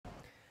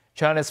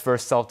China's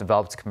first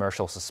self-developed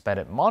commercial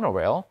suspended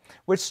monorail,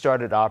 which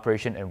started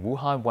operation in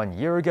Wuhan 1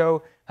 year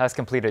ago, has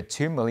completed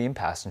 2 million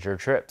passenger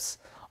trips.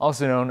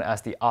 Also known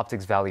as the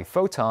Optics Valley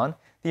Photon,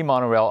 the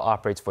monorail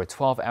operates for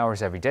 12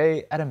 hours every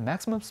day at a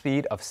maximum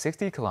speed of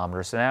 60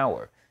 kilometers an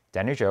hour.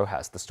 Danny Zhou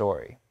has the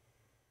story.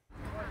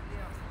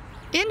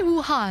 In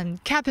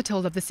Wuhan,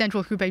 capital of the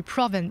central Hubei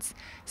province,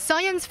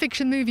 science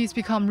fiction movies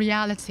become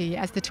reality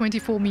as the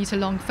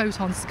 24-meter-long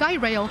Photon sky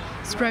rail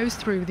strolls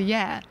through the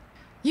air.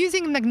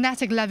 Using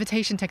magnetic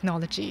levitation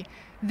technology,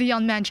 the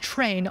unmanned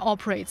train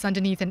operates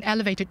underneath an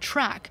elevated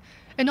track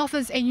and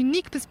offers a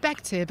unique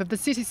perspective of the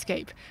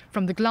cityscape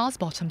from the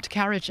glass-bottomed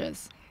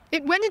carriages.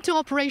 It went into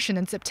operation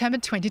in September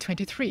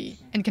 2023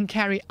 and can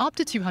carry up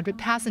to 200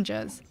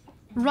 passengers.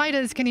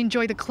 Riders can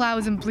enjoy the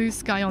clouds and blue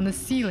sky on the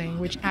ceiling,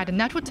 which add a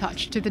natural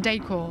touch to the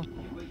decor,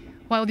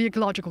 while the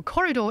ecological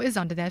corridor is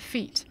under their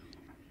feet.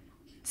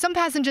 Some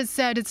passengers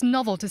said it's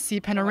novel to see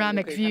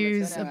panoramic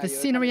views of the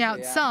scenery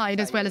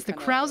outside as well as the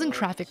crowds and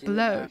traffic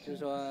below.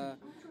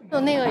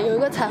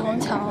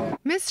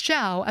 Miss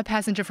Xiao, a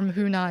passenger from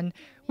Hunan,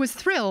 was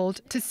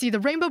thrilled to see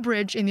the Rainbow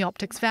Bridge in the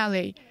Optics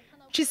Valley.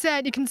 She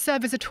said it can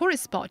serve as a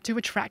tourist spot to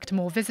attract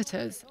more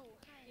visitors.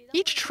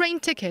 Each train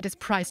ticket is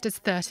priced as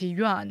 30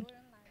 yuan.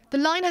 The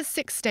line has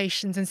 6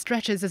 stations and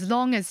stretches as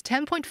long as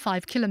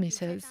 10.5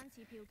 kilometers.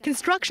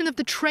 Construction of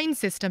the train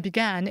system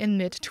began in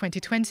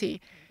mid-2020,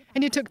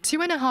 and it took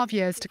 2.5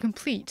 years to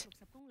complete.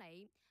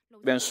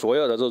 According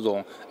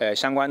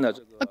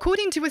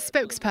to a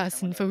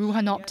spokesperson for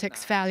Wuhan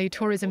Optics Valley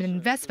Tourism and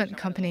Investment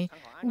Company,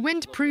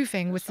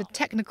 windproofing was the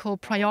technical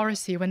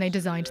priority when they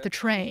designed the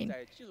train.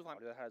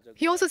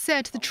 He also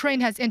said the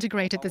train has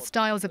integrated the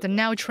styles of the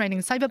now trending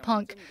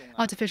cyberpunk,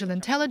 artificial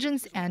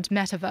intelligence, and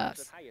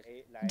metaverse.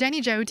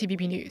 Danny Zhou,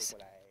 TVB News.